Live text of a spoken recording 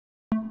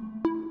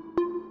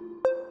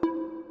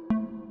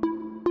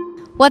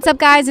What's up,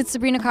 guys? It's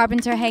Sabrina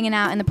Carpenter hanging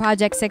out in the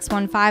Project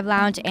 615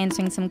 lounge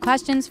answering some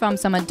questions from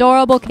some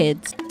adorable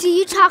kids. Do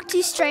you talk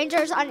to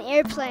strangers on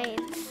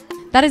airplanes?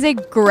 That is a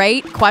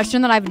great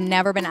question that I've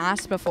never been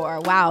asked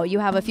before. Wow, you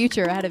have a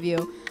future ahead of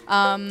you.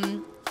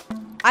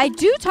 I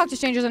do talk to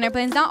strangers on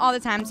airplanes, not all the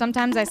time.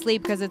 Sometimes I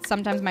sleep because it's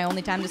sometimes my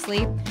only time to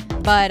sleep.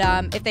 But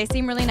if they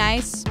seem really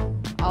nice,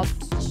 I'll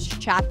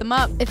chat them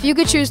up. If you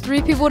could choose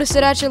 3 people to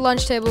sit at your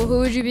lunch table, who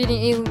would you be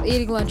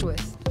eating lunch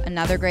with?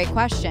 Another great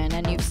question,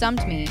 and you've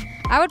stumped me.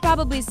 I would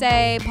probably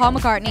say Paul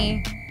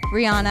McCartney,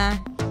 Rihanna,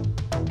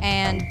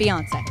 and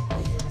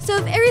Beyonce. So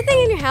if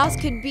everything in your house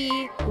could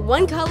be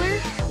one color,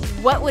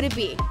 what would it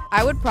be?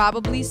 I would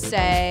probably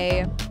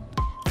say,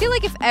 I feel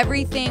like if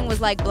everything was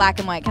like black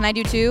and white, can I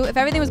do 2? If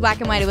everything was black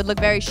and white, it would look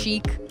very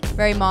chic,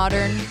 very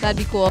modern. That'd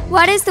be cool.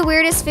 What is the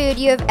weirdest food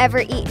you have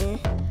ever eaten?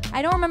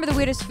 I don't remember the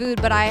weirdest food,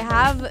 but I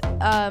have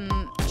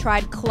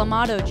tried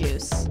clamato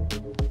juice.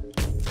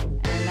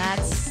 And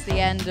that's the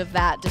end of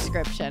that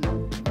description.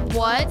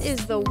 What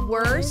is the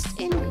worst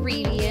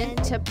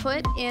ingredient to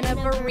put in a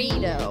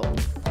burrito?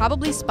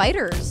 Probably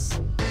spiders,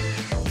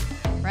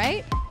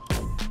 right?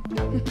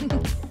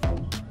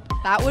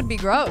 That would be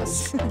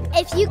gross.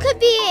 If you could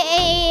be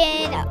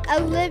an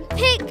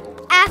Olympic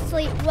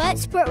athlete, what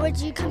sport would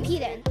you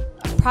compete in?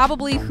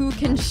 Probably who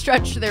can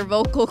stretch their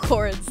vocal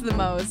cords the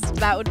most.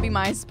 That would be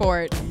my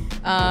sport.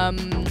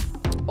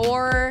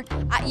 Or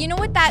you know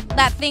what,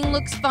 that thing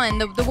looks fun,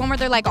 the one where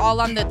they're like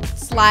all on the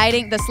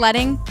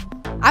sledding.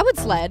 I would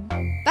sled.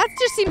 That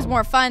just seems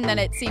more fun than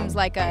it seems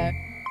like a,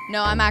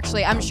 no,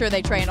 I'm sure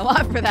they train a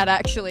lot for that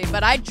actually,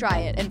 but I'd try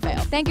it and fail.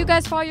 Thank you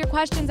guys for all your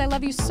questions. I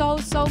love you so,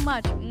 so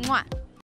much. Mwah.